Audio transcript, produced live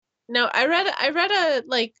No, I read a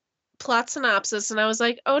like plot synopsis and I was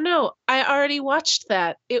like, "Oh no, I already watched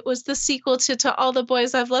that. It was the sequel to All the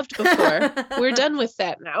Boys I've Loved Before. We're done with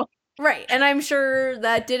that now." Right, and I'm sure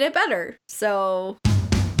that did it better. So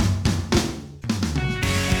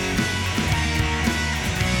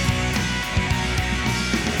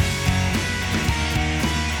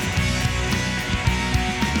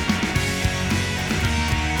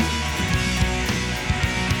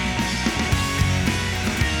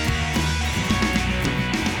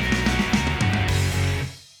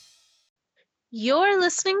You're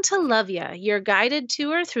listening to Love Ya, your guided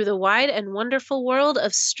tour through the wide and wonderful world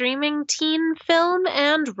of streaming teen film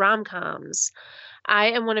and rom-coms. I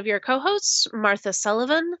am one of your co-hosts, Martha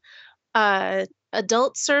Sullivan, uh,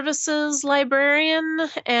 adult services librarian,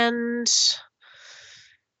 and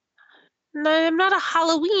I'm not a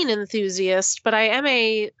Halloween enthusiast, but I am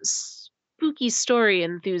a spooky story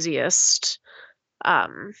enthusiast.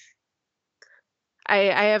 Um,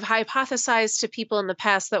 I have hypothesized to people in the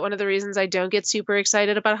past that one of the reasons I don't get super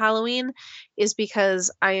excited about Halloween is because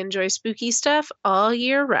I enjoy spooky stuff all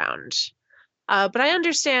year round. But I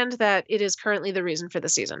understand that it is currently the reason for the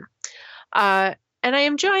season. And I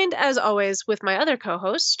am joined, as always, with my other co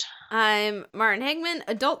host. I'm Martin Hagman,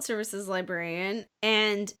 adult services librarian,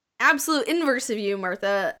 and absolute inverse of you,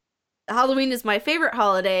 Martha. Halloween is my favorite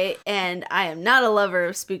holiday, and I am not a lover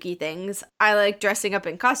of spooky things. I like dressing up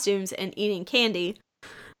in costumes and eating candy.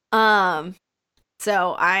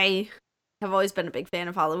 So I have always been a big fan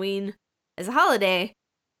of Halloween as a holiday,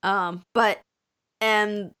 but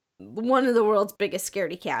am one of the world's biggest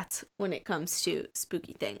scaredy cats when it comes to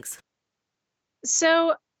spooky things.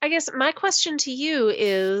 So I guess my question to you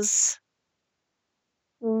is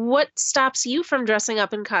what stops you from dressing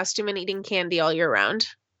up in costume and eating candy all year round?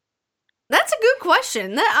 That's a good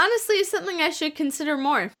question. That honestly is something I should consider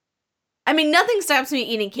more. I mean, nothing stops me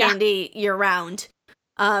eating candy year round.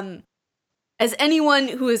 As anyone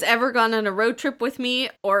who has ever gone on a road trip with me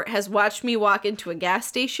or has watched me walk into a gas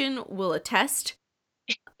station will attest.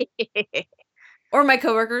 Or my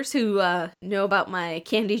coworkers who know about my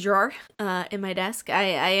candy drawer in my desk. I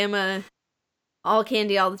am a all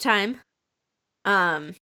candy all the time.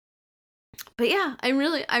 But yeah, I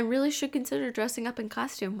really should consider dressing up in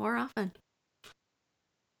costume more often.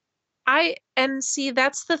 And see,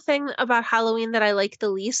 that's the thing about Halloween that I like the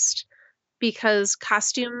least because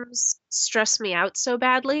costumes stress me out so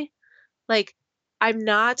badly. Like, I'm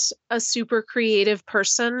not a super creative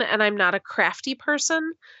person and I'm not a crafty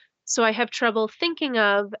person. So I have trouble thinking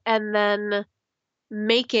of and then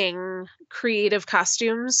making creative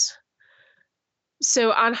costumes.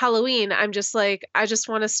 So on Halloween, I'm just like, I just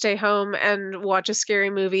want to stay home and watch a scary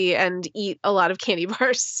movie and eat a lot of candy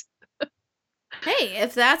bars. Hey,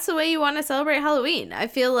 if that's the way you want to celebrate Halloween, I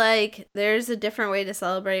feel like there's a different way to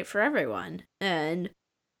celebrate for everyone. And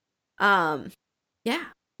yeah,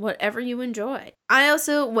 whatever you enjoy.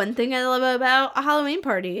 One thing I love about a Halloween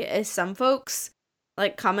party is some folks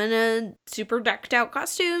like come in a super decked out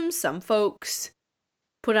costume, some folks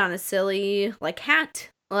put on a silly like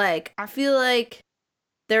hat. Like I feel like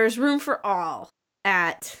there's room for all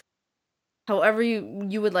at however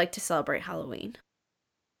you would like to celebrate Halloween.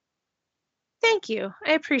 Thank you.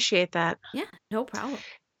 I appreciate that. Yeah, no problem.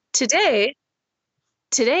 Today,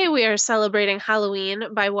 Today we are celebrating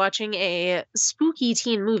Halloween by watching a spooky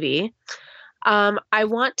teen movie. I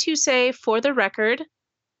want to say for the record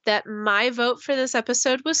that my vote for this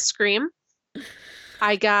episode was Scream.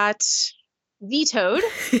 I got vetoed,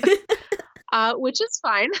 which is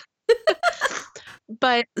fine.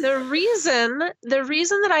 But the reason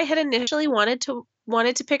that I had initially wanted to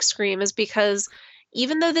pick Scream is because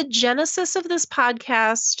even though the genesis of this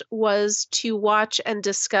podcast was to watch and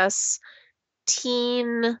discuss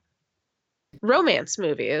teen romance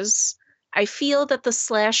movies, I feel that the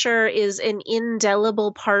slasher is an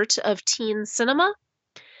indelible part of teen cinema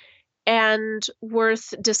and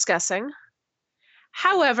worth discussing.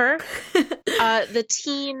 However, the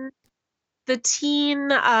teen this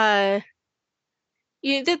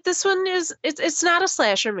one is it's not a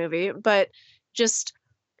slasher movie, but just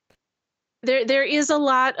there is a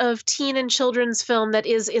lot of teen and children's film that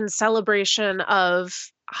is in celebration of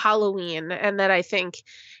Halloween, and that I think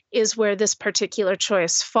is where this particular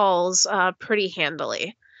choice falls pretty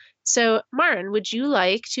handily. So, Marin, would you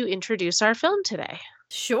like to introduce our film today?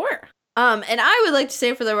 Sure. And I would like to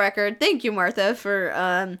say for the record, thank you, Martha,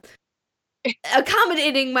 for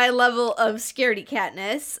accommodating my level of scaredy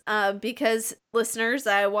catness. Because listeners,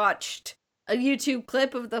 I watched a YouTube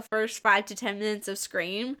clip of the first 5 to 10 minutes of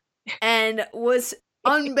Scream and was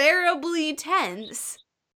unbearably tense.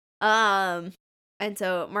 And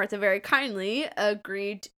so Martha very kindly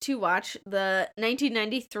agreed to watch the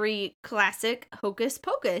 1993 classic Hocus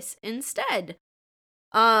Pocus instead.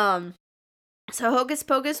 So Hocus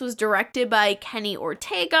Pocus was directed by Kenny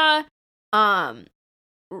Ortega,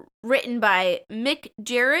 written by Mick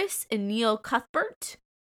Garris and Neil Cuthbert,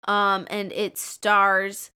 and it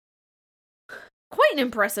stars quite an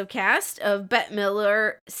impressive cast of Bette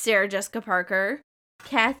Midler, Sarah Jessica Parker,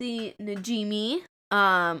 Kathy Najimy,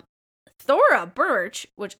 Thora Birch,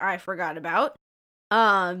 which I forgot about,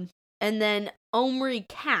 and then Omri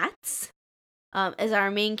Katz as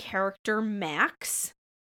our main character, Max.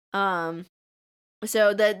 So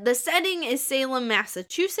the setting is Salem,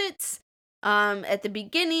 Massachusetts. At the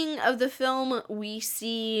beginning of the film, we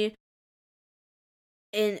see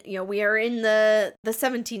we are in the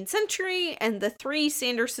 17th century, and the three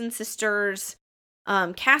Sanderson sisters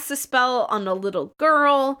cast a spell on a little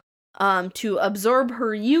girl to absorb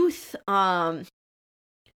her youth so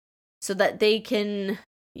that they can,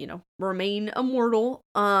 remain immortal.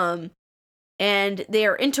 And they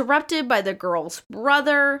are interrupted by the girl's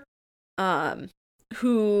brother,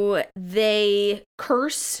 who they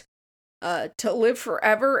curse to live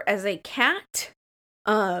forever as a cat.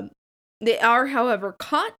 They are, however,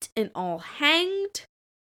 caught and all hanged.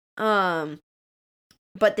 But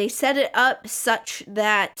they set it up such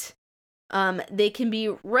that they can be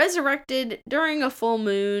resurrected during a full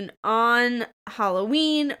moon on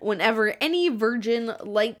Halloween whenever any virgin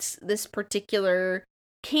lights this particular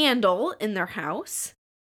candle in their house.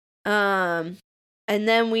 And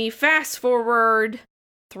then we fast forward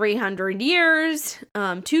 300 years to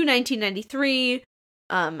 1993.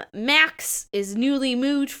 Max is newly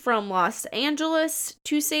moved from Los Angeles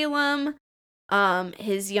to Salem.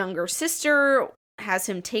 His younger sister has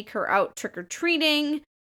him take her out trick-or-treating.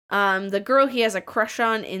 The girl he has a crush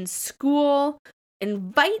on in school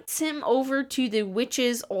invites him over to the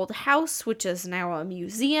witch's old house, which is now a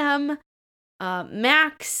museum.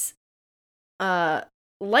 Max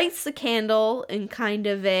lights the candle in kind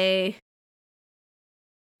of a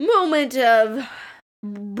moment of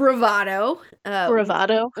bravado,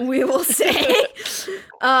 we will say,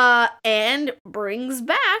 and brings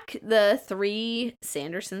back the three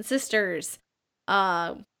Sanderson sisters.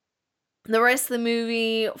 The rest of the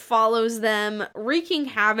movie follows them wreaking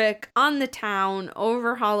havoc on the town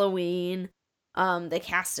over Halloween. They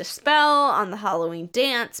cast a spell on the Halloween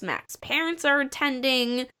dance Max's parents are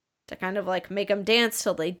attending to kind of make them dance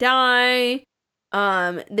till they die.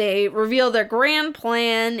 They reveal their grand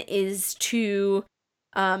plan is to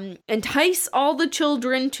entice all the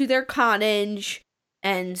children to their cottage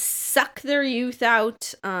and suck their youth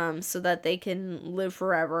out so that they can live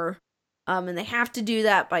forever. And they have to do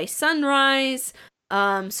that by sunrise.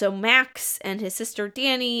 So Max and his sister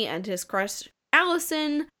Danny and his crush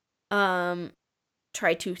Allison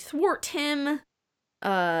try to thwart him.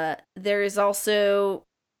 There is also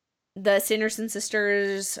the Sanderson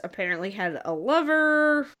sisters apparently had a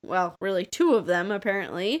lover. Well, really two of them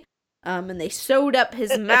apparently. And they sewed up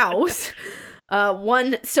his mouth.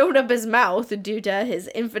 One sewed up his mouth due to his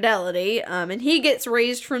infidelity. And he gets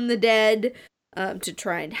raised from the dead to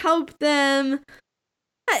try and help them.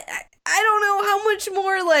 I don't know how much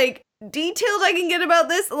more detailed I can get about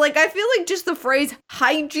this. I feel like just the phrase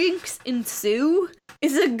hijinks ensue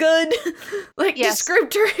is a good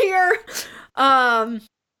descriptor here.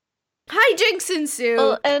 Hijinks ensue.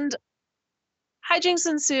 Well, and hijinks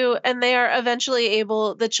ensue, and they are eventually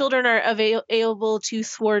the children are able to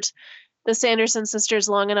thwart the Sanderson sisters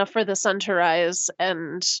long enough for the sun to rise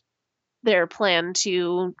and their plan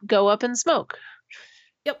to go up in smoke.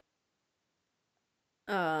 Yep.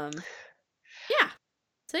 Yeah.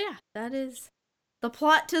 So yeah, that is the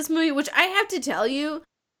plot to this movie, which I have to tell you,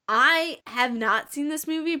 I have not seen this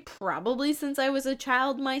movie probably since I was a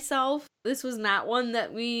child myself. This was not one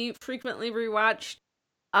that we frequently rewatched.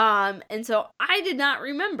 And so I did not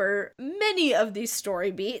remember many of these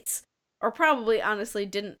story beats, or probably honestly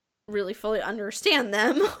didn't really fully understand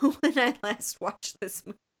them when I last watched this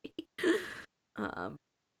movie.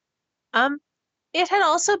 It had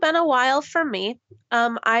also been a while for me.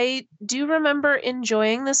 I do remember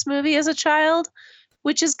enjoying this movie as a child,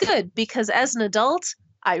 which is good because as an adult,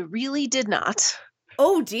 I really did not.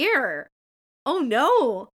 Oh dear. Oh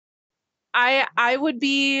no. I would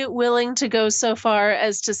be willing to go so far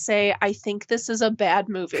as to say I think this is a bad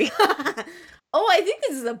movie. Oh, I think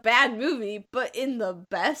this is a bad movie, but in the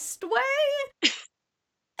best way?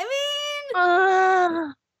 I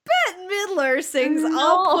mean, Bette Midler sings No.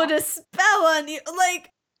 I'll put a spell on you.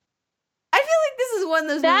 I feel like this is one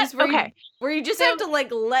of those movies where you just have to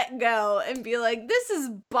let go and be like, this is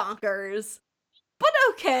bonkers. But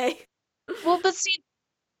okay. Well, but see,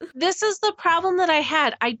 this is the problem that I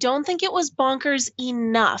had. I don't think it was bonkers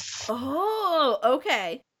enough. Oh,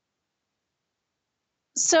 okay.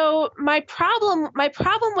 So my problem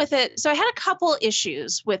with it, so I had a couple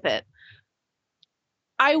issues with it.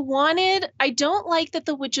 I don't like that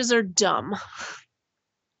the witches are dumb.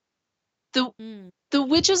 The Mm. the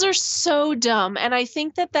witches are so dumb, and I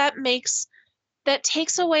think that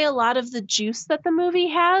takes away a lot of the juice that the movie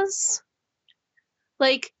has.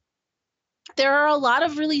 Like, there are a lot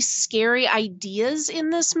of really scary ideas in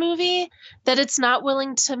this movie that it's not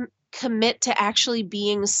willing to commit to actually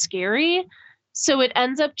being scary. So it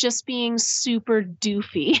ends up just being super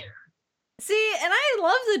doofy. See, and I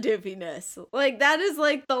love the doofiness. Like, that is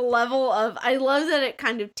like the level of. I love that it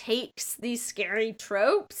kind of takes these scary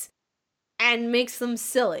tropes and makes them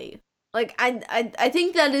silly. Like, I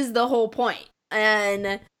think that is the whole point.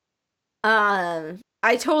 And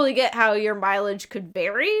I totally get how your mileage could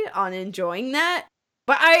vary on enjoying that,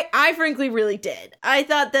 but I frankly really did. I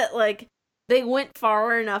thought that like they went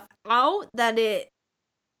far enough out that it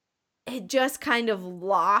just kind of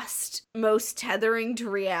lost most tethering to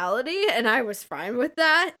reality, and I was fine with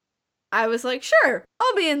that. I was like, sure,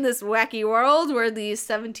 I'll be in this wacky world where these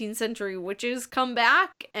 17th century witches come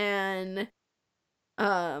back and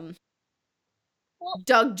um Well,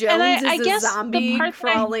 Doug and Jones I is a guess the zombie part that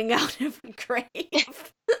I crawling out of a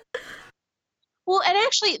grave. well, and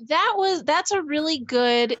actually that's a really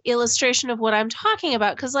good illustration of what I'm talking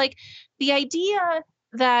about, because like the idea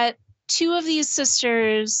that two of these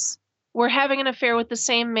sisters were having an affair with the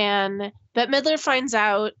same man, Bette Midler finds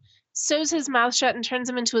out, sews his mouth shut and turns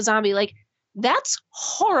him into a zombie, like that's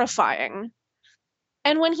horrifying.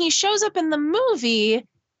 And when he shows up in the movie,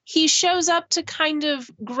 he shows up to kind of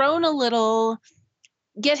groan a little,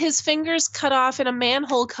 get his fingers cut off in a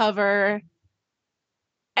manhole cover,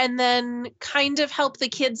 and then kind of help the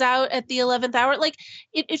kids out at the 11th hour. Like,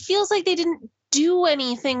 it feels like they didn't do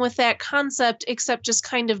anything with that concept except just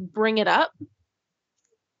kind of bring it up.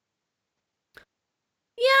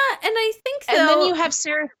 Yeah, and I think And then though, you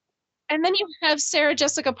have Sarah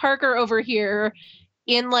Jessica Parker over here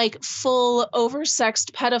in like full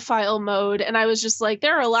oversexed pedophile mode, and I was just like,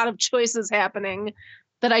 there are a lot of choices happening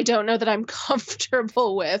that I don't know that I'm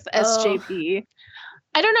comfortable with, oh, SJP.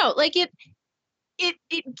 I don't know, like it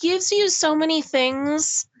gives you so many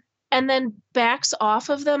things and then backs off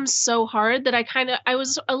of them so hard that I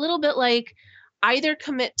was a little bit like, either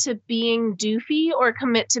commit to being doofy or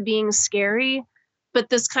commit to being scary, but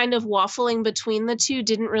this kind of waffling between the two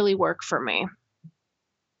didn't really work for me.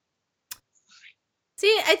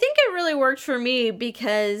 see, I think it really worked for me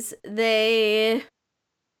because I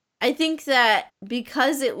think that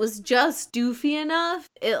because it was just doofy enough,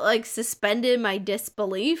 it like suspended my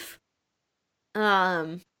disbelief.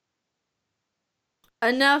 Um,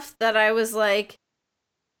 Enough that I was like,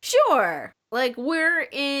 sure, like we're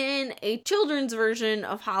in a children's version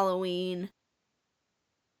of Halloween,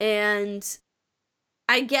 and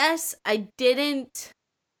I guess I didn't.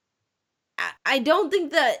 I don't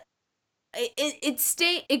think that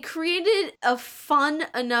it created a fun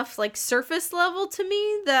enough like surface level to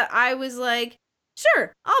me that I was like,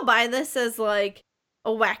 sure, I'll buy this as like a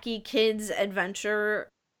wacky kids adventure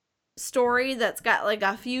story that's got like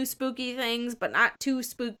a few spooky things but not too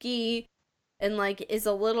spooky and like is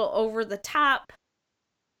a little over the top.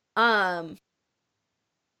 um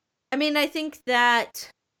I mean, I think that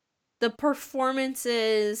the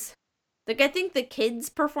performances, like I think the kids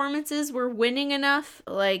performances were winning enough.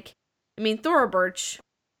 Like, I mean, Thora Birch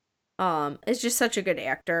is just such a good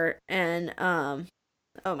actor, and oh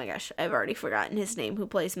my gosh, I've already forgotten his name, who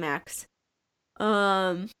plays Max.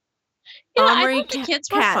 um Yeah, I Omri thought the kids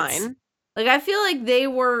were Katz. fine. Like, I feel like they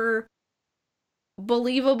were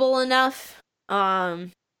believable enough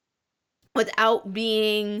without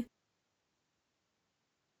being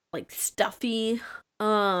like stuffy.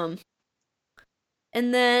 um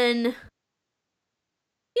and then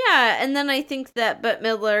yeah, and then I think that Bette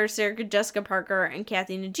Midler, Sarah Jessica Parker, and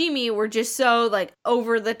Kathy Najimy were just so like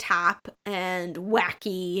over the top and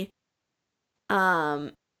wacky,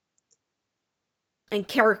 um, and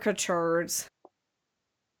caricatures.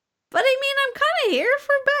 But I mean, I'm kind of here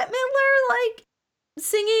for Bette Midler, like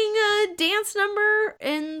singing a dance number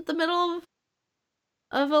in the middle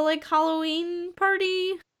of a like Halloween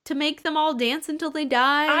party to make them all dance until they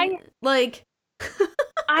die. I Like,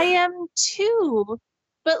 I am too.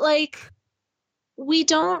 But like, we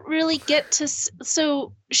don't really get to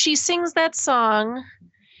so she sings that song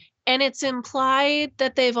and it's implied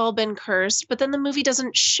that they've all been cursed, but then the movie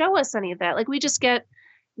doesn't show us any of that. Like, we just get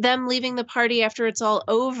them leaving the party after it's all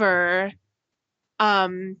over.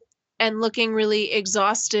 Um and looking really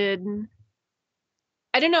exhausted.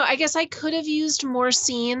 I don't know. I guess I could have used more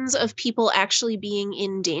scenes of people actually being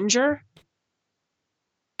in danger.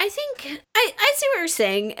 I think I see what you're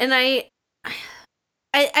saying, and I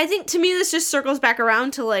think to me this just circles back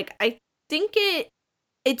around to like I think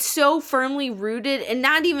it's so firmly rooted and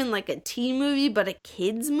not even like a teen movie but a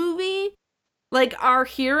kids movie. Like our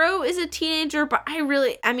hero is a teenager, but I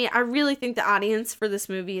really think the audience for this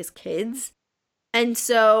movie is kids. And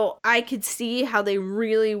so I could see how they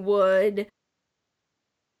really would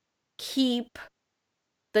keep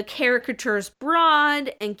the caricatures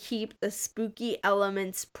broad and keep the spooky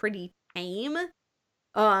elements pretty tame.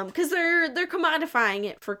 Because they're commodifying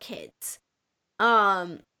it for kids.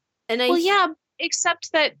 And Well, yeah,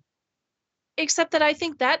 except that I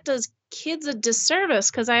think that does kids a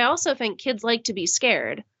disservice because I also think kids like to be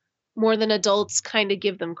scared more than adults kind of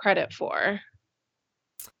give them credit for.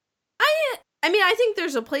 I think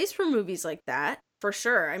there's a place for movies like that for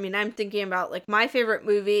sure. I mean, I'm thinking about like my favorite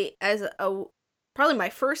movie probably my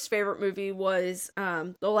first favorite movie was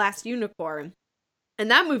The Last Unicorn,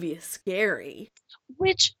 and that movie is scary.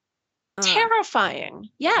 Which terrifying.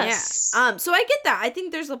 Yes. Yeah. So I get that. I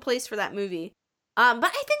think there's a place for that movie. But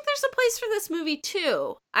I think there's a place for this movie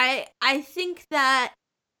too. I think that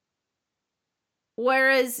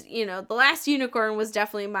whereas, The Last Unicorn was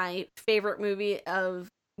definitely my favorite movie of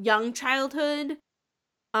young childhood,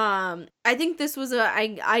 I think this was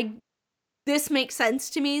this makes sense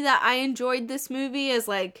to me that I enjoyed this movie as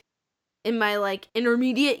like in my like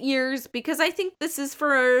intermediate years, because I think this is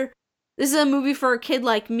a movie for a kid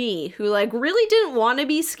like me who like really didn't want to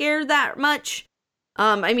be scared that much.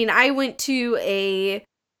 I went to a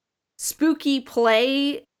spooky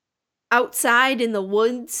play outside in the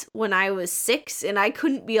woods when I was 6, and I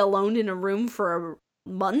couldn't be alone in a room for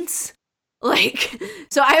months. Like,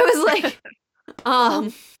 so I was like,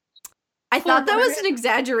 I thought that was an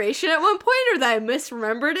exaggeration at one point or that I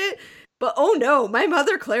misremembered it. But oh no, my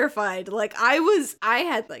mother clarified. Like I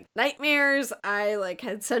had like nightmares. I like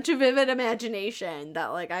had such a vivid imagination that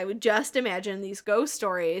like I would just imagine these ghost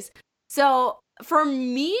stories. So for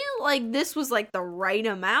me, like this was like the right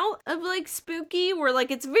amount of like spooky where like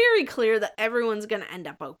it's very clear that everyone's gonna end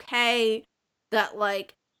up okay. That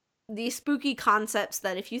like these spooky concepts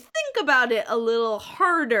that if you think about it a little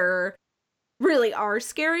harder really are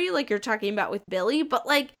scary, like you're talking about with Billy, but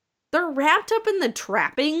like they're wrapped up in the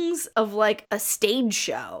trappings of like a stage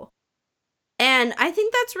show. And I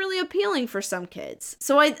think that's really appealing for some kids.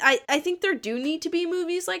 So I think there do need to be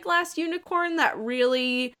movies like Last Unicorn that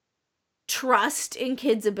really trust in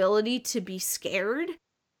kids' ability to be scared.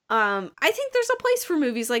 I think there's a place for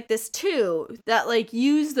movies like this too that like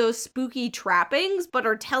use those spooky trappings but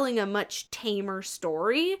are telling a much tamer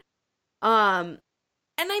story.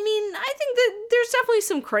 And I think that there's definitely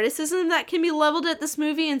some criticism that can be leveled at this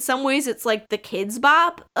movie. In some ways, it's like the kids'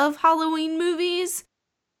 bop of Halloween movies.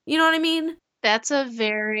 You know what I mean? That's a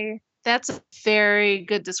very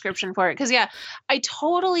good description for it. Because, yeah, I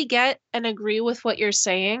totally get and agree with what you're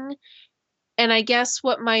saying. And I guess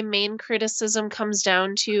what my main criticism comes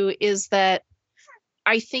down to is that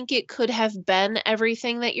I think it could have been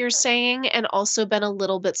everything that you're saying and also been a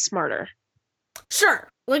little bit smarter. Sure.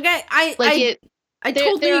 Like, I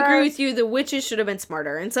totally agree with you. The witches should have been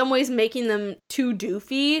smarter. In some ways, making them too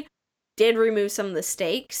doofy did remove some of the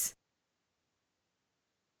stakes.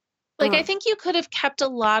 Like, I think you could have kept a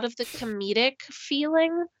lot of the comedic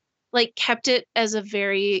feeling, like kept it as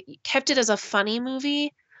a funny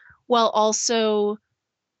movie, while also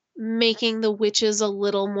making the witches a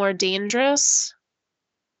little more dangerous.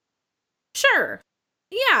 Sure.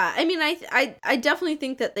 Yeah, I definitely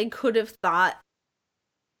think that they could have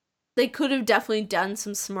definitely done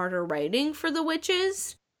some smarter writing for the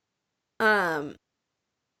witches. And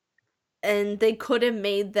they could have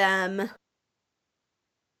made them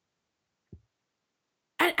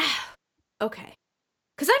okay.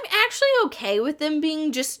 Because I'm actually okay with them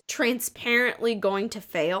being just transparently going to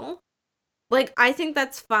fail. Like, I think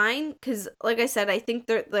that's fine, because, like I said, I think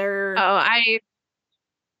they're...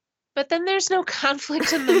 But then there's no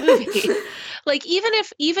conflict in the movie. Like, even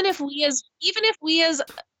if we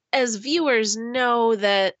as viewers know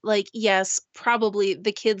that, like, yes, probably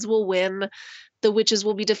the kids will win, the witches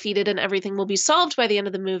will be defeated, and everything will be solved by the end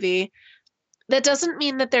of the movie, that doesn't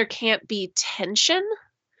mean that there can't be tension.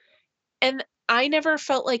 And I never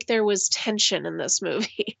felt like there was tension in this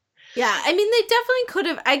movie. Yeah, they definitely could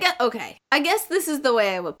have. I guess this is the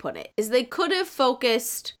way I would put it, is they could have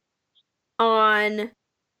focused on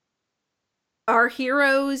our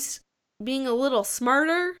heroes being a little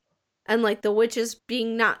smarter and like the witches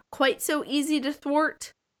being not quite so easy to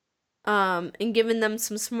thwart. and given them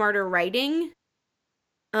some smarter writing.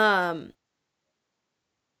 I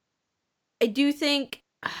do think,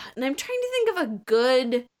 and I'm trying to think of a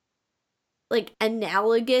good, like,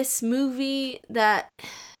 analogous movie that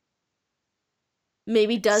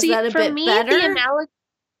maybe does that a bit better.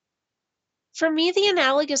 For me, the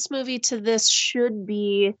analogous movie to this should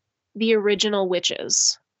be the original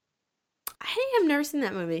Witches. I think I've never seen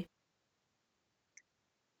that movie.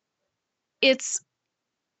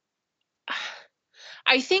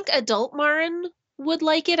 I think adult Maren would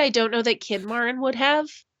like it. I don't know that kid Maren would have.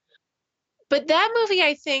 But that movie,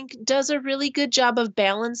 I think, does a really good job of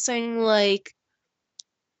balancing, like,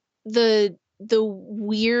 the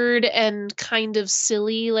weird and kind of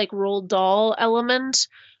silly, like, Roald Dahl element,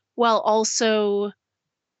 while also,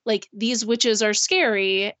 like, these witches are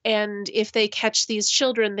scary, and if they catch these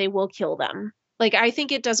children, they will kill them. Like, I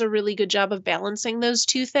think it does a really good job of balancing those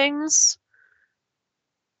two things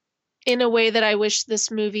in a way that I wish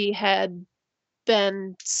this movie had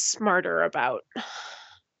been smarter about.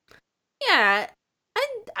 Yeah,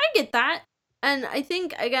 I get that. And I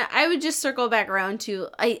think I would just circle back around to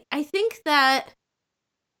I think that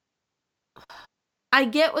I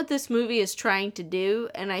get what this movie is trying to do,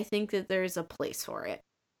 and I think that there's a place for it.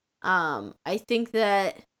 I think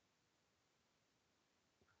that,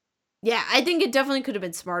 yeah, I think it definitely could have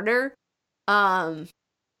been smarter. But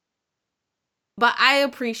I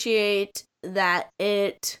appreciate that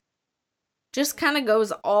it just kind of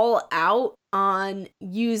goes all out on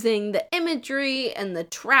using the imagery and the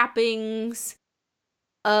trappings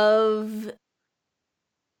of,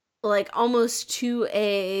 like, almost to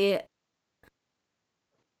a,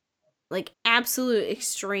 like, absolute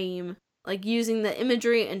extreme, like, using the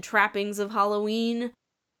imagery and trappings of Halloween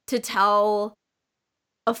to tell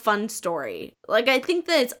a fun story. Like, I think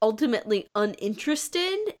that it's ultimately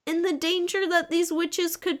uninterested in the danger that these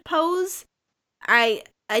witches could pose. I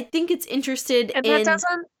think it's interested and in...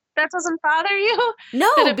 that doesn't bother you? No,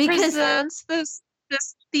 that it because... presents this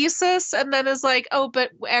thesis and then is like, oh,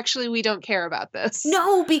 but actually we don't care about this.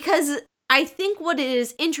 No, because I think what it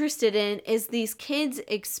is interested in is these kids'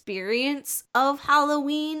 experience of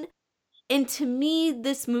Halloween. And to me,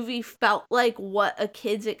 this movie felt like what a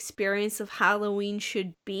kid's experience of Halloween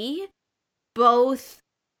should be. Both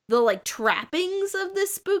the, like, trappings of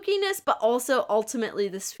this spookiness, but also ultimately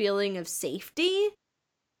this feeling of safety.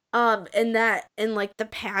 And like, the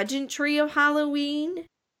pageantry of Halloween.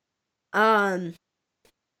 And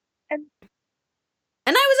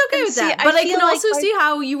I was okay with that, but I can also see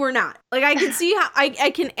how you were not. Like, I can see how,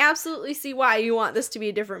 I can absolutely see why you want this to be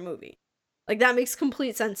a different movie. Like, that makes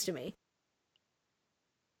complete sense to me.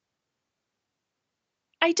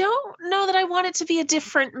 I don't know that I want it to be a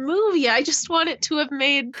different movie. I just want it to have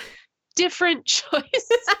made different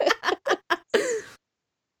choices.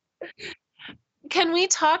 Can we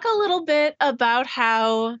talk a little bit about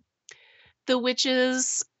how the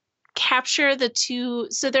witches capture the two...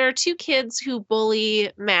 So there are two kids who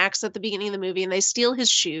bully Max at the beginning of the movie, and they steal his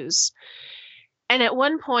shoes. And at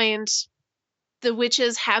one point, the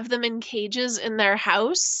witches have them in cages in their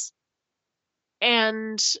house.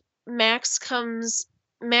 And Max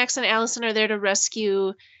and Allison are there to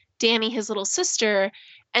rescue Danny, his little sister,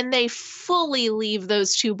 and they fully leave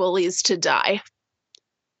those two bullies to die.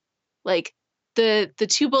 Like, the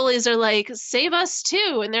two bullies are like, save us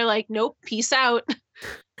too, and they're like, nope, peace out.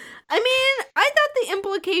 I mean, I thought the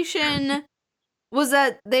implication was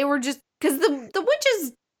that they were just, because the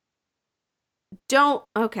witches don't...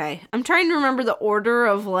 Okay, I'm trying to remember the order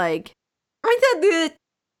of, like... I thought the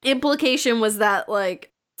implication was that, like,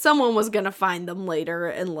 someone was gonna find them later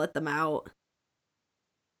and let them out.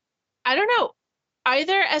 I don't know.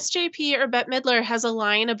 Either SJP or Bette Midler has a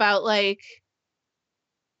line about, like,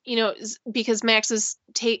 you know, because Max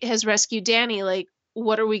has rescued Danny, like,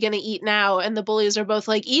 what are we gonna eat now? And the bullies are both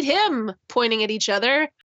like, eat him, pointing at each other.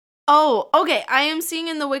 Oh, okay. I am seeing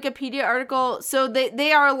in the Wikipedia article, so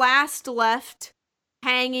they are last left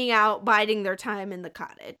hanging out, biding their time in the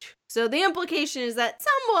cottage. So the implication is that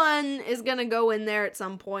someone is gonna go in there at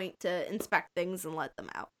some point to inspect things and let them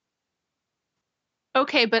out.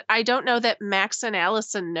 Okay, but I don't know that Max and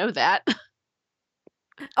Allison know that.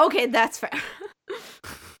 Okay, that's fair.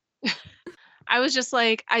 I was just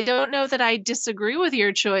like, I don't know that I disagree with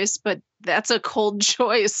your choice, but that's a cold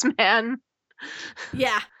choice, man.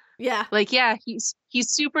 Yeah. Like, yeah, he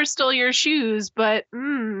super stole your shoes, but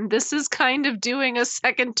this is kind of doing a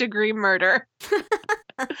second-degree murder.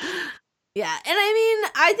 Yeah, and I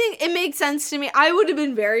mean, I think it makes sense to me. I would have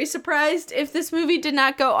been very surprised if this movie did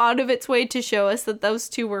not go out of its way to show us that those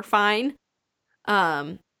two were fine.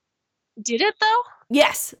 Did it, though?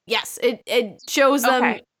 Yes, yes. It shows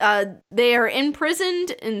them Okay. they are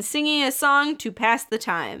imprisoned and singing a song to pass the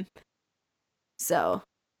time. So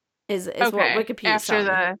is what Okay. Wikipedia's telling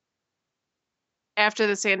me. After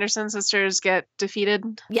the Sanderson sisters get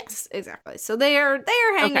defeated. Yes, exactly. So they are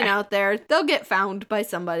hanging Okay. out there. They'll get found by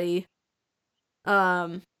somebody.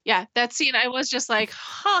 Yeah, that scene I was just like,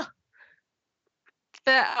 huh.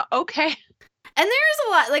 Okay. And there's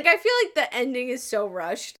a lot, like, I feel like the ending is so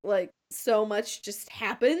rushed, like, so much just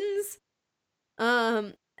happens,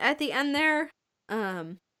 at the end there,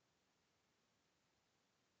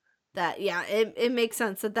 that, yeah, it makes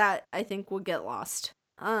sense that I think would get lost,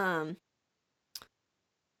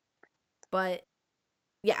 but,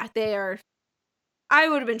 yeah, I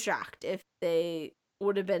would've been shocked if they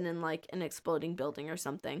would've been in, like, an exploding building or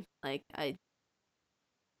something, like,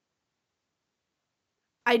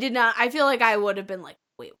 I did not, I feel like I would've been like,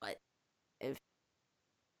 "Wait, what?" If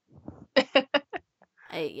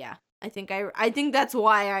yeah. I think that's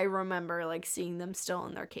why I remember, like, seeing them still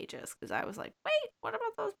in their cages, because I was like, "Wait, what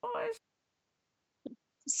about those boys?"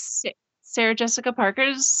 Sarah Jessica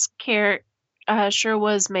Parker's sure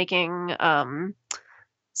was making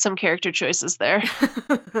some character choices there.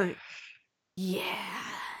 Yeah.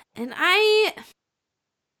 And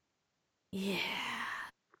yeah.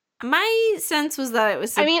 My sense was that it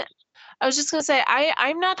was I mean, I was just gonna say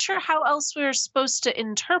I'm not sure how else we're supposed to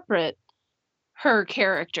interpret her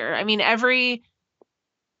character. I mean, every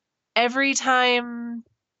time,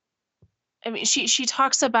 I mean, she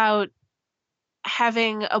talks about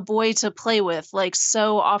having a boy to play with like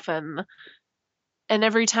so often, and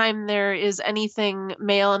every time there is anything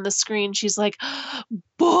male on the screen, she's like,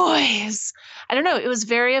 boys. I don't know, it was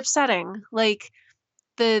very upsetting. Like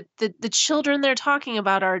the children they're talking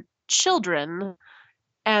about are children,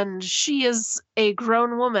 and she is a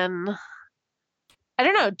grown woman. I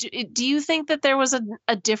don't know. Do you think that there was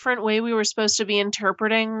a different way we were supposed to be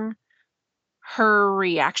interpreting her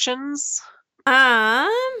reactions? um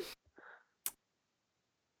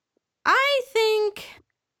I think,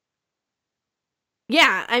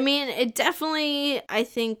 yeah, I mean, it definitely, I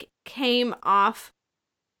think, came off.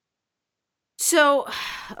 So,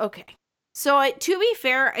 okay. So, to be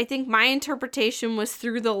fair, I think my interpretation was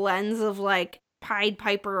through the lens of, like, Pied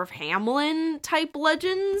Piper of Hamelin type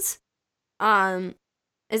legends. Um,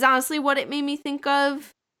 is honestly what it made me think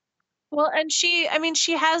of. Well, and I mean,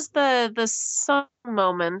 she has the song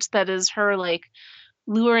moment that is her like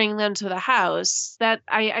luring them to the house. That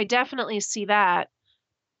I definitely see that,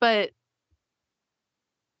 but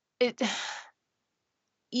it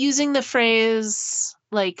using the phrase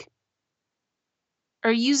like,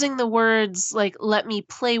 or using the words like "let me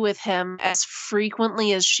play with him" as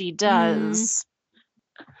frequently as she Mm, does.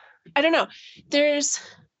 I don't know. There's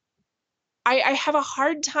I have a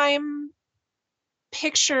hard time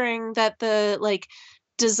picturing that the like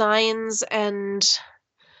designs and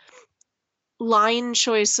line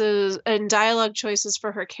choices and dialogue choices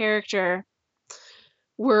for her character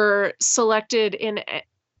were selected in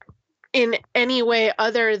any way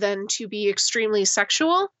other than to be extremely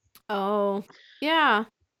sexual, oh, yeah.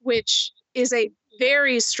 which is a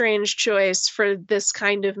very strange choice for this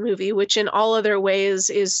kind of movie, which in all other ways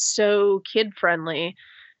is so kid friendly.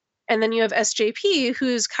 And then you have SJP,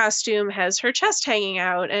 whose costume has her chest hanging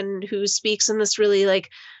out and who speaks in this really like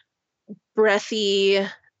breathy,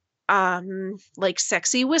 like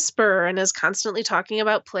sexy whisper and is constantly talking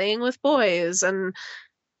about playing with boys. And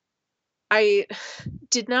I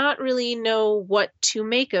did not really know what to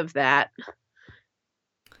make of that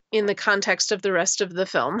in the context of the rest of the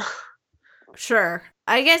film. Sure.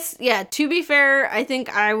 I guess, yeah, to be fair, I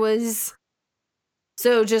think I was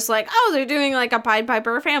so just like, oh, they're doing like a Pied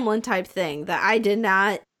Piper of Hamelin type thing, that I did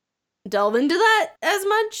not delve into that as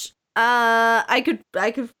much. I could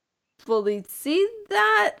fully see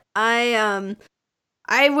that. I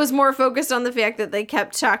was more focused on the fact that they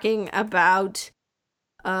kept talking about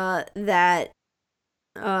that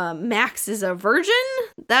Max is a virgin.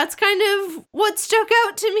 That's kind of what stuck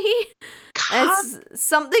out to me as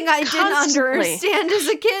something I didn't Constantly. understand as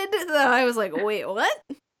a kid. That I was like, wait, what?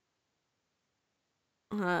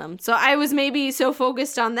 So I was maybe so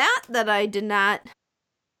focused on that I did not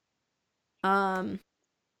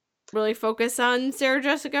really focus on Sarah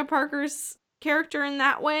Jessica Parker's character in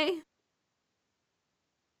that way.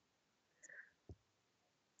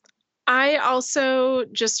 I also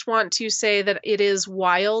just want to say that it is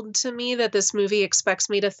wild to me that this movie expects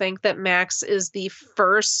me to think that Max is the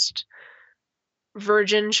first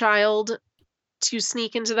virgin child to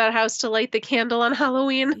sneak into that house to light the candle on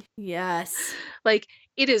Halloween. Yes. Like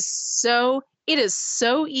it is so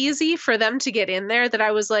easy for them to get in there that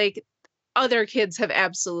I was like, other kids have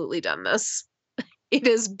absolutely done this. It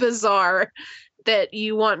is bizarre that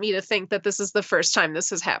you want me to think that this is the first time this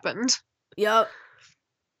has happened. Yup.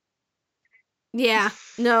 Yeah.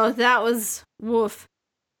 No, that was woof.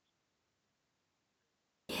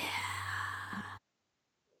 Yeah.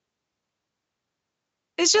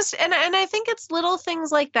 It's just, and I think it's little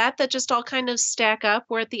things like that that just all kind of stack up,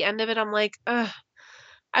 where at the end of it I'm like, ugh,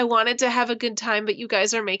 I wanted to have a good time, but you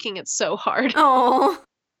guys are making it so hard. Oh.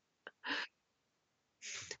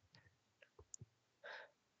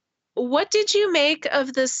 What did you make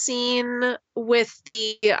of the scene with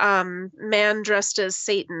the man dressed as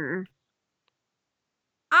Satan?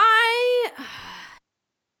 I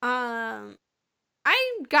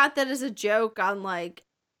I got that as a joke on like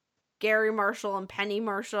Gary Marshall and Penny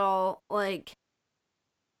Marshall. Like,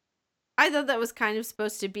 I thought that was kind of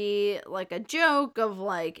supposed to be like a joke of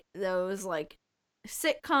like those like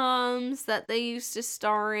sitcoms that they used to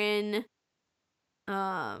star in.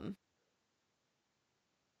 Um,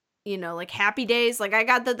 like Happy Days. Like, I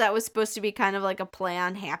got that that was supposed to be kind of like a play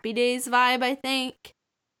on Happy Days vibe, I think.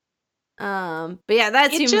 But yeah,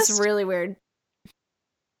 that seems really weird.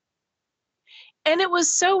 And it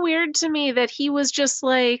was so weird to me that he was just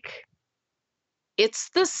like, it's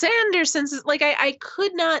the Sandersons. Like, I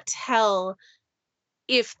could not tell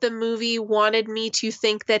if the movie wanted me to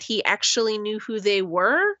think that he actually knew who they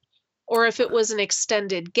were, or if it was an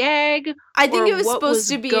extended gag. I think it was supposed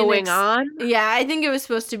to be going on. Yeah, I think it was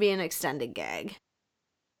supposed to be an extended gag.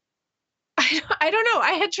 I don't know.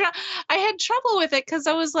 I had trouble with it because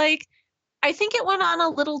I was like, I think it went on a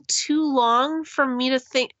little too long for me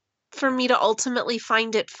to ultimately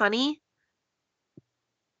find it funny.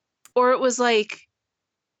 Or it was like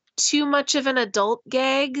too much of an adult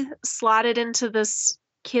gag slotted into this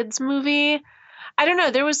kids movie. I don't know.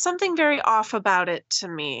 There was something very off about it to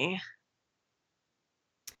me.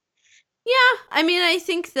 Yeah, I mean, I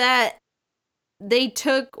think that they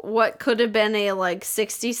took what could have been a like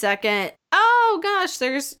 60-second, oh gosh,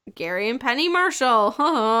 there's Gary and Penny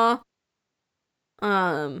Marshall,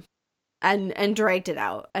 and dragged it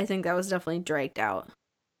out. I think that was definitely dragged out.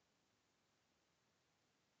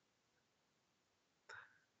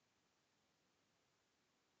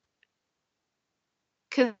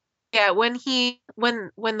 Cause yeah, when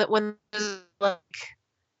like,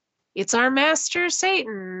 it's our master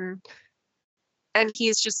Satan, and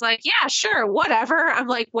he's just like, yeah, sure, whatever. I'm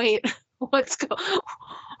like, wait, what?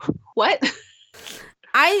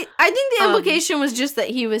 I think the implication was just that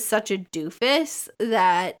he was such a doofus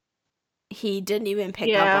that he didn't even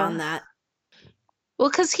pick up on that. Well,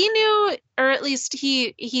 because he knew, or at least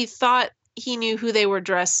he thought he knew who they were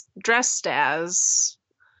dressed as.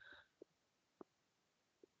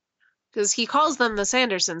 Because he calls them the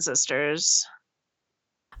Sanderson sisters.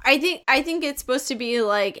 I think it's supposed to be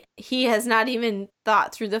like he has not even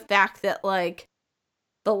thought through the fact that like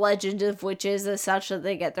the legend of witches is such that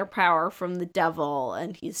they get their power from the devil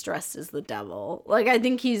and he's dressed as the devil. Like I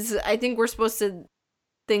think we're supposed to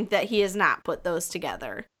think that he has not put those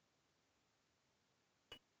together.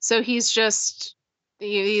 So he's just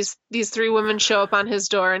these three women show up on his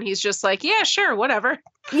door and he's just like, yeah, sure, whatever.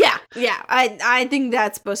 Yeah. I think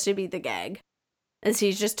that's supposed to be the gag. As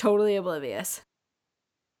he's just totally oblivious.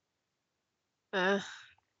 Yeah,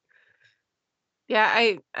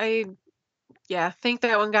 I think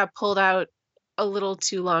that one got pulled out a little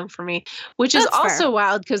too long for me, which is also fair.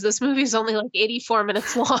 Wild because this movie's only like 84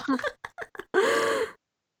 minutes long.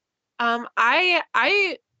 I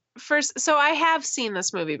have seen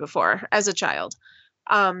this movie before as a child.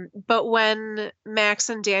 But when Max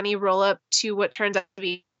and Danny roll up to what turns out to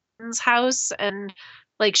be Ethan's house, and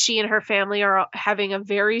like she and her family are having a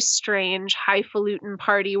very strange highfalutin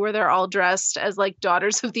party where they're all dressed as like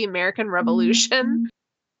daughters of the American Revolution. Mm-hmm.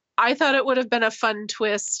 I thought it would have been a fun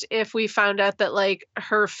twist if we found out that like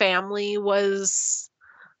her family was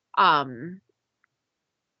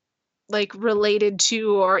like related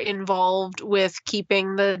to or involved with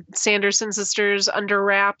keeping the Sanderson sisters under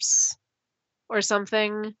wraps or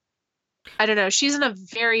something. I don't know. She's in a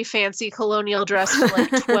very fancy colonial dress for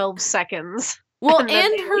like 12 seconds. Well,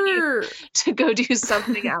 and her to go do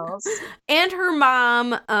something else. And her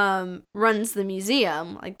mom runs the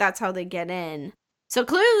museum. Like that's how they get in. So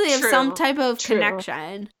clearly they have some type of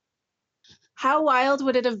connection. How wild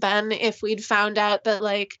would it have been if we'd found out that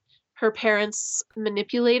like her parents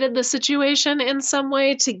manipulated the situation in some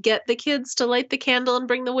way to get the kids to light the candle and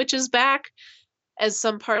bring the witches back as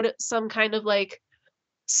some kind of like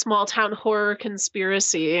small town horror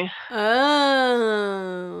conspiracy.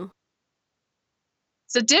 Oh.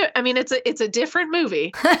 It's a different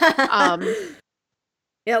movie.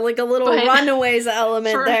 Yeah, like a little But Runaways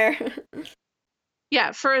element for there.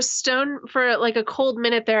 for like a cold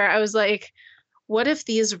minute there, I was like, what if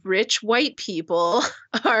these rich white people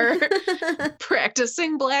are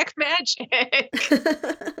practicing black magic?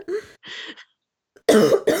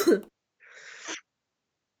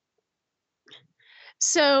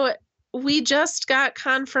 So we just got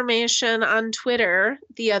confirmation on Twitter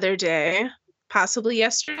the other day, possibly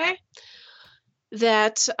yesterday,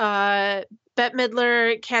 that Bette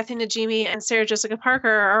Midler, Kathy Najimy, and Sarah Jessica Parker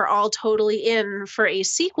are all totally in for a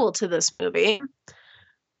sequel to this movie.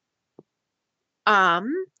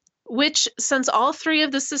 Um, which, since all three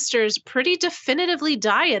of the sisters pretty definitively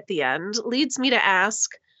die at the end, leads me to ask,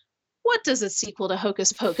 what does a sequel to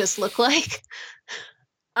Hocus Pocus look like?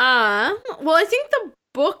 Well, I think the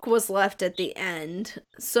book was left at the end,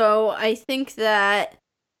 so I think that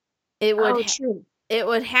it would Oh, true. it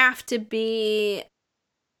would have to be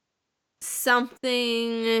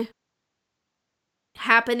something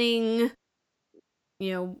happening,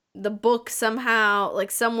 the book somehow,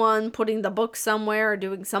 like someone putting the book somewhere or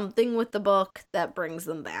doing something with the book that brings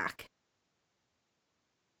them back.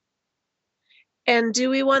 And do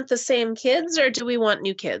we want the same kids or do we want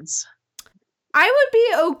new kids? I would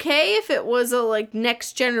be okay if it was a like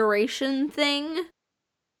next generation thing.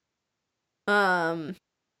 I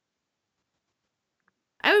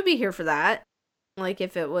would be here for that. Like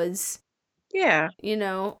if it was, Yeah.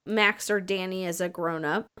 Max or Danny as a grown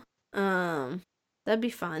up. That'd be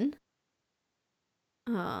fun.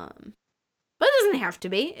 But it doesn't have to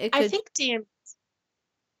be. It could.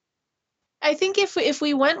 I think if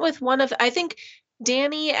we went with I think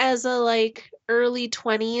Danny as a like early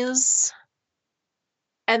 20s,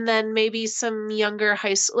 and then maybe some younger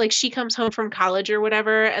high school, like she comes home from college or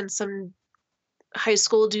whatever, and some high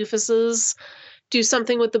school doofuses do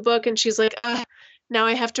something with the book, and she's like, now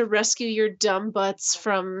I have to rescue your dumb butts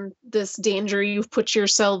from this danger you've put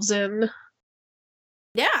yourselves in.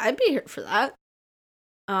 Yeah, I'd be here for that.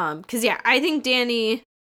 Because yeah, I think Danny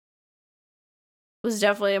was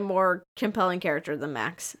definitely a more compelling character than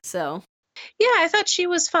Max. So yeah, I thought she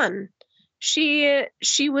was fun. She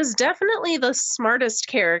was definitely the smartest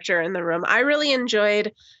character in the room. I really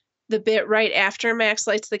enjoyed the bit right after Max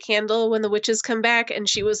lights the candle when the witches come back, and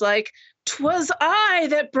she was like, "'Twas I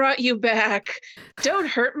that brought you back. Don't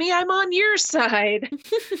hurt me, I'm on your side."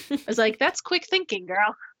 I was like, that's quick thinking,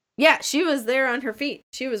 girl. Yeah, she was there on her feet.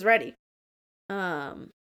 She was ready.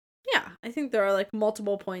 Yeah, I think there are like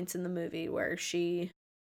multiple points in the movie where she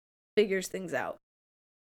figures things out.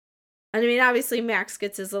 And I mean, obviously Max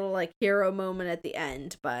gets his little like hero moment at the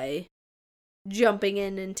end by jumping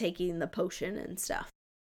in and taking the potion and stuff.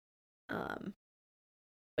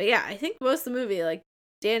 But yeah, I think most of the movie, like,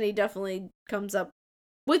 Danny definitely comes up,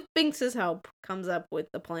 with Binks's help, comes up with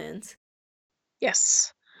the plans.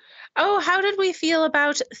 Yes. Oh, how did we feel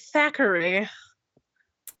about Thackeray?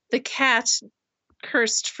 The cat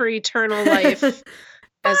cursed for eternal life as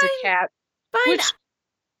a cat. Fine. Which,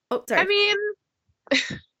 oh, sorry. I mean,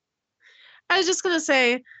 I was just going to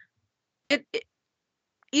say,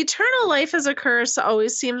 eternal life as a curse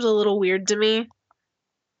always seems a little weird to me.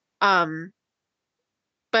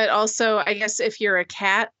 But also, I guess if you're a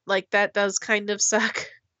cat, like, that does kind of suck.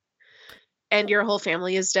 And your whole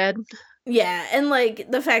family is dead. Yeah, and, like,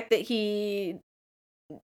 the fact that he,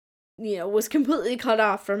 was completely cut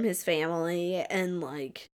off from his family and,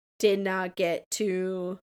 like, did not get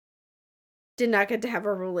to have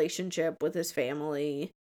a relationship with his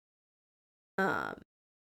family. Yeah,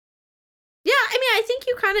 I mean, I think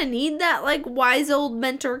you kind of need that, like, wise old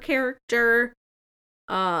mentor character.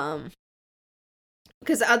 Because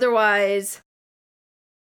otherwise,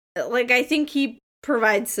 like, I think he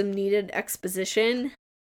provides some needed exposition.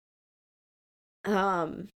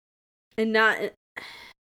 And not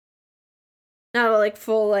like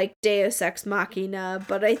full, like, Deus Ex Machina,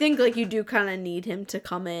 but I think, like, you do kind of need him to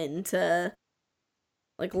come in to,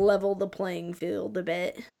 like, level the playing field a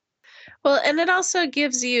bit. Well, and it also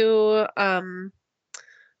gives you,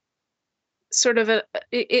 sort of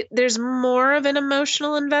there's more of an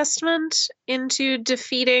emotional investment into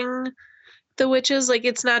defeating the witches. Like,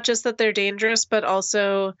 it's not just that they're dangerous, but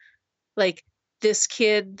also, like, this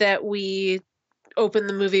kid that we open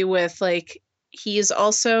the movie with, like, he's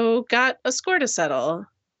also got a score to settle.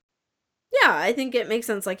 Yeah, I think it makes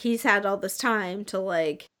sense. Like, he's had all this time to,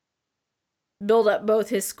 like, build up both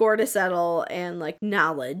his score to settle and, like,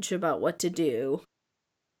 knowledge about what to do.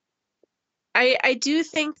 I do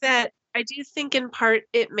think in part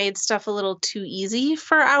it made stuff a little too easy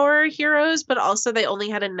for our heroes, but also they only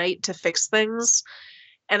had a night to fix things.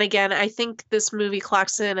 And again, I think this movie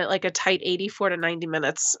clocks in at like a tight 84 to 90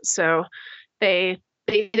 minutes. So they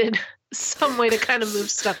needed some way to kind of move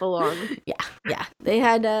stuff along. Yeah. They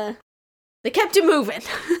had they kept it moving.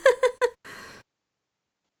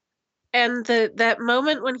 And that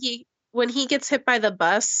moment when he gets hit by the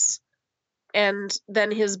bus and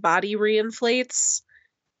then his body reinflates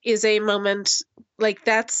is a moment, like,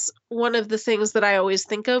 that's one of the things that I always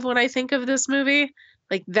think of when I think of this movie.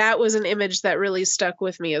 Like, that was an image that really stuck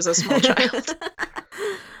with me as a small child.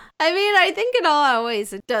 I mean, I think in all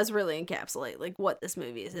ways it does really encapsulate like what this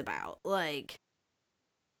movie is about. Like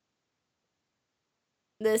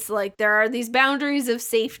this, like, there are these boundaries of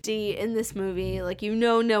safety in this movie. Like,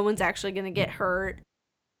 no one's actually gonna get hurt.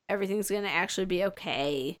 Everything's gonna actually be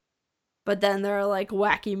okay. But then there are like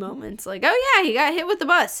wacky moments, like, oh yeah, he got hit with the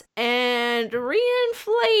bus and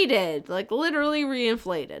reinflated, like literally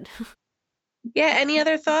reinflated. Yeah, any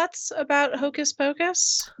other thoughts about Hocus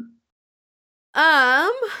Pocus?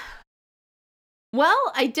 Well,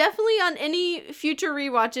 I definitely on any future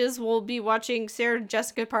rewatches will be watching Sarah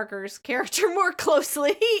Jessica Parker's character more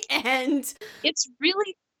closely, and It's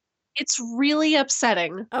really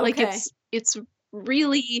upsetting. Like, okay. it's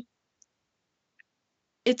really,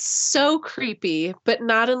 it's so creepy, but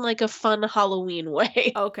not in like a fun Halloween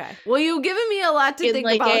way. Okay. Well, you've given me a lot to In think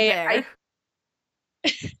like about there.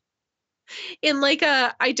 in like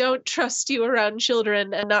a I don't trust you around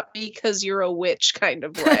children and not because you're a witch kind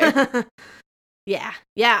of way. Yeah.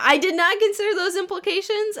 I did not consider those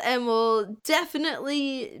implications, and will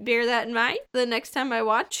definitely bear that in mind the next time I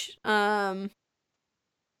watch.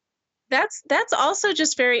 That's also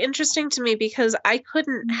just very interesting to me because I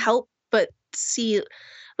couldn't help but see,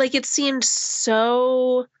 like, it seemed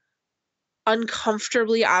so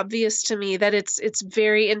uncomfortably obvious to me that it's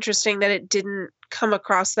very interesting that it didn't come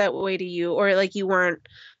across that way to you, or like you weren't,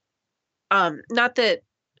 not that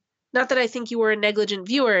I think you were a negligent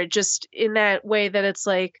viewer, just in that way that it's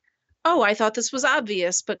like, oh, I thought this was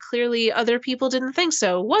obvious, but clearly other people didn't think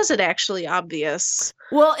so. Was it actually obvious?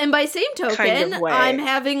 Well, and by same token, Kind of way. I'm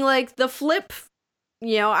having like the flip.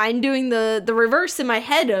 I'm doing the reverse in my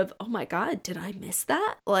head of, oh my god, did I miss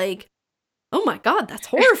that? Like, oh my god, that's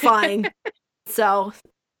horrifying. So,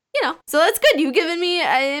 so that's good. You've given me.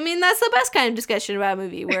 I mean, that's the best kind of discussion about a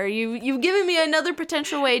movie, where you've given me another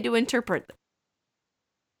potential way to interpret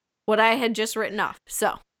what I had just written off.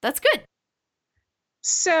 So that's good.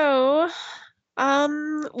 So,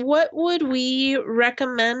 what would we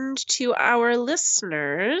recommend to our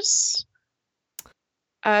listeners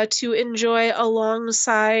to enjoy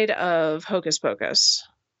alongside of Hocus Pocus?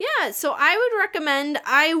 Yeah, so I would recommend,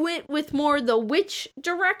 I went with more the witch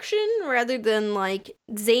direction rather than like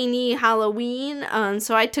zany Halloween.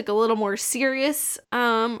 So I took a little more serious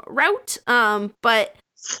route. But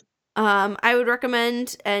I would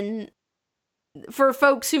recommend, and for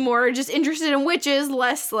folks who more are just interested in witches,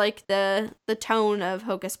 less like the tone of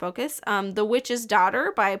Hocus Pocus, The Witch's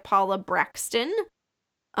Daughter by Paula Braxton.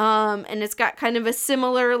 And it's got kind of a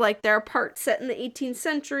similar, like, there are parts set in the 18th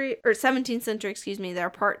century, or 17th century, excuse me, there are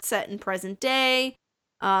parts set in present day,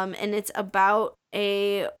 and it's about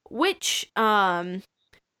a witch,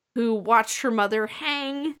 who watched her mother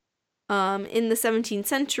hang, in the 17th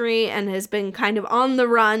century, and has been kind of on the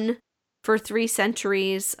run for 3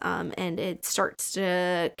 centuries, and it starts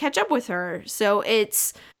to catch up with her, so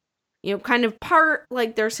it's, kind of part,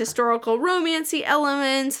 like, there's historical romancy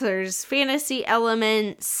elements, there's fantasy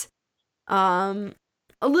elements, a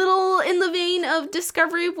little in the vein of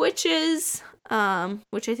Discovery of Witches,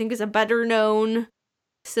 which I think is a better known,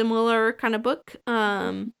 similar kind of book,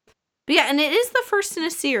 but yeah, and it is the first in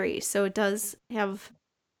a series, so it does have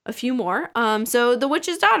a few more, so The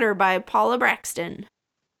Witch's Daughter by Paula Braxton.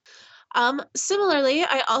 Similarly,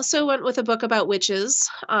 I also went with a book about witches.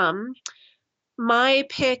 My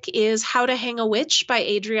pick is How to Hang a Witch by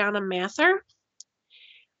Adriana Mather.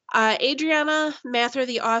 Adriana Mather,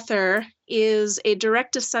 the author, is a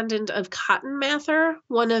direct descendant of Cotton Mather,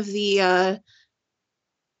 one of the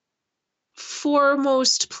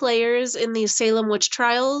foremost players in the Salem witch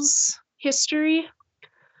trials history.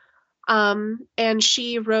 And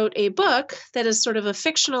she wrote a book that is sort of a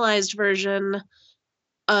fictionalized version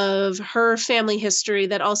of her family history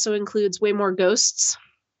that also includes way more ghosts.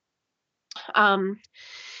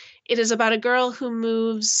 It is about a girl who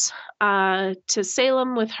moves to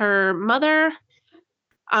Salem with her mother,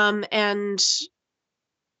 and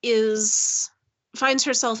finds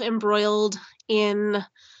herself embroiled in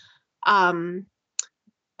kind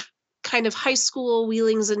of high school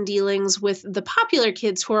wheelings and dealings with the popular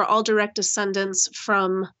kids, who are all direct descendants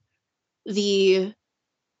from the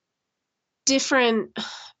different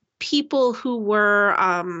people who were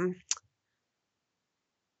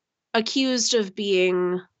accused of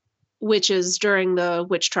being witches during the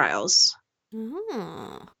witch trials.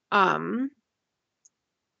 Oh.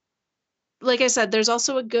 Like I said, there's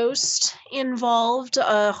also a ghost involved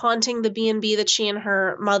haunting the B&B that she and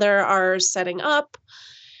her mother are setting up,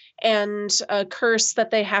 and a curse that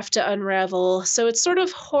they have to unravel. So it's sort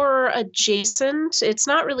of horror adjacent. It's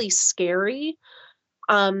not really scary,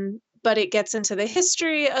 but it gets into the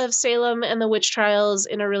history of Salem and the witch trials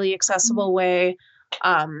in a really accessible way,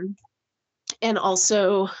 and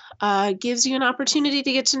also gives you an opportunity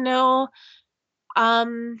to get to know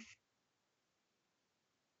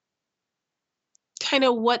kind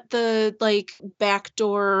of what the like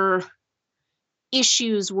backdoor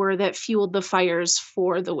issues were that fueled the fires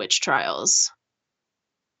for the witch trials.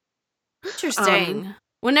 Interesting.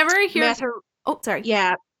 Whenever I hear... Oh, sorry.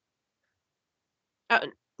 Yeah.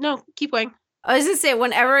 No, keep going. I was going to say,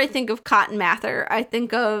 whenever I think of Cotton Mather, I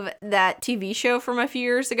think of that TV show from a few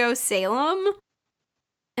years ago, Salem,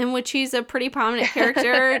 in which he's a pretty prominent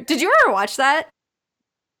character. Did you ever watch that?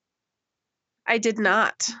 I did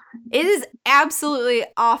not. It is absolutely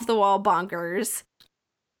off the wall bonkers.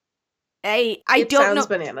 I It don't sounds know.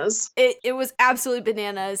 Bananas. It was absolutely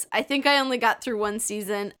bananas. I think I only got through one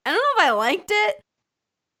season. I don't know if I liked it,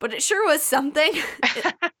 but it sure was something.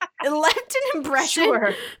 It left an impression.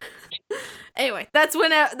 Sure. Anyway, that's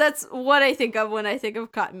what I think of when I think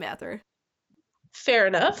of Cotton Mather. Fair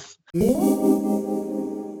enough.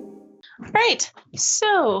 Right.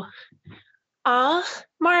 So,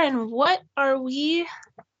 Marin, what are we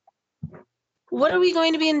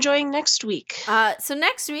going to be enjoying next week? So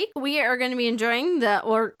next week we are going to be enjoying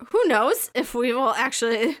or who knows if we will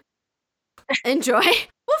actually enjoy.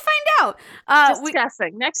 We'll find out.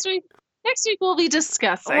 Discussing. Next week we'll be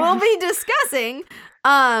discussing.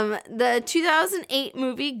 The 2008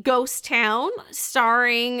 movie Ghost Town,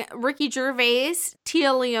 starring Ricky Gervais,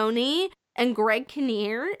 Tia Leone, and Greg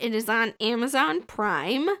Kinnear. It is on Amazon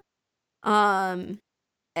Prime. And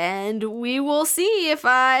we will see if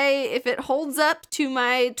it holds up to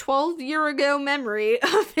my 12-year ago memory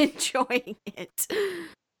of enjoying it.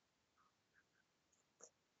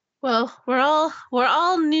 Well, we're all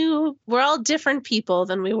new. We're all different people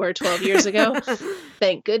than we were 12 years ago.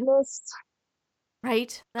 Thank goodness.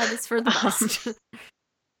 Right? That is for the best.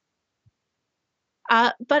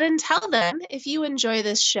 But until then, if you enjoy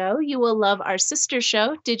this show, you will love our sister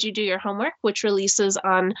show, Did You Do Your Homework, which releases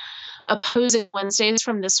on opposing Wednesdays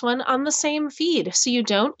from this one on the same feed, so you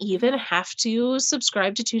don't even have to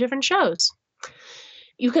subscribe to two different shows.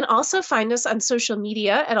 You can also find us on social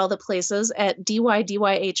media at all the places at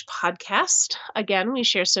DYDYH Podcast. Again, we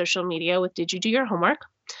share social media with Did You Do Your Homework?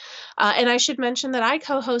 And I should mention that I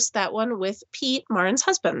co-host that one with Pete, Marin's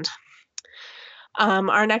husband.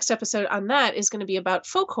 Our next episode on that is going to be about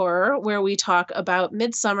folk horror, where we talk about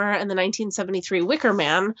Midsummer and the 1973 Wicker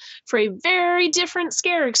Man for a very different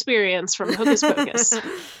scare experience from Hocus Pocus.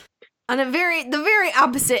 On the very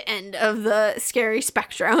opposite end of the scary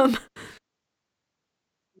spectrum.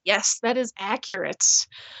 Yes, that is accurate.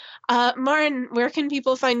 Marin, where can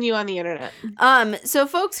people find you on the internet? So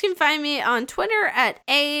folks can find me on Twitter at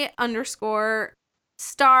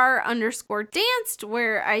 _star_danced,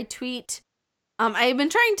 where I tweet. I've been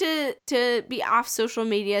trying to be off social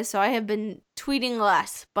media, so I have been tweeting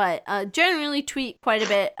less, but generally tweet quite a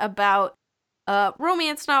bit about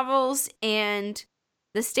romance novels and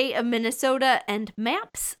the state of Minnesota and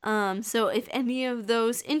maps. So if any of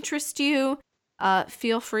those interest you,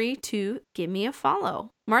 feel free to give me a follow.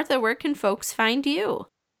 Martha, where can folks find you?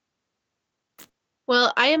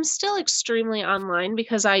 Well, I am still extremely online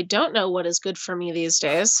because I don't know what is good for me these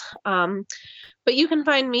days. But you can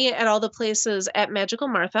find me at all the places at Magical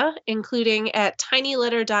Martha, including at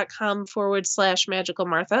tinyletter.com/Magical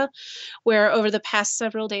Martha, where over the past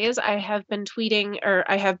several days I have been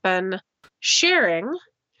sharing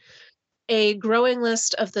a growing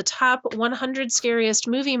list of the top 100 scariest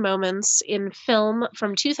movie moments in film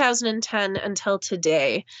from 2010 until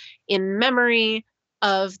today, in memory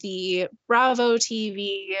of the Bravo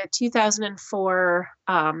TV 2004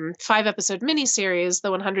 5-episode miniseries, The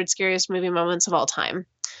 100 Scariest Movie Moments of All Time.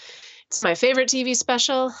 It's my favorite TV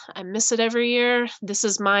special. I miss it every year. This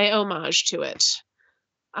is my homage to it.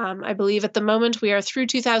 I believe at the moment we are through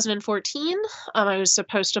 2014. I was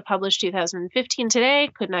supposed to publish 2015 today.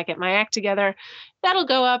 Could not get my act together. That'll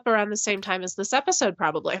go up around the same time as this episode,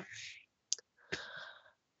 probably.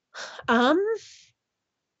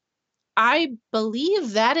 I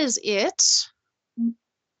believe that is it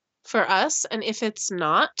for us. And if it's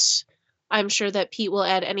not, I'm sure that Pete will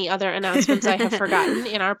add any other announcements I have forgotten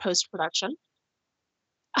in our post-production.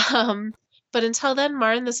 But until then,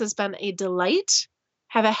 Marin, this has been a delight.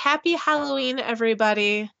 Have a happy Halloween,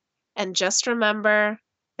 everybody. And just remember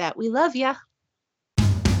that we love ya.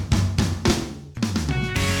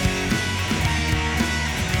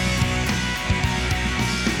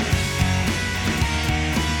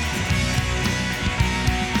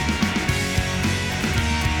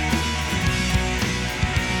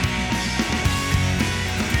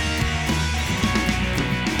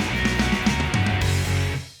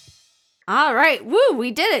 All right. Woo, we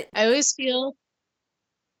did it. I always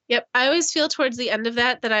feel towards the end of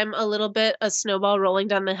that I'm a little bit a snowball rolling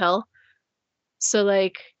down the hill. So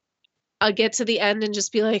like I'll get to the end and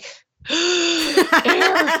just be like, air.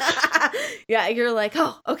 Yeah, you're like,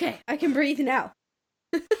 oh, okay, I can breathe now.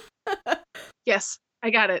 Yes, I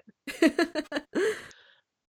got it.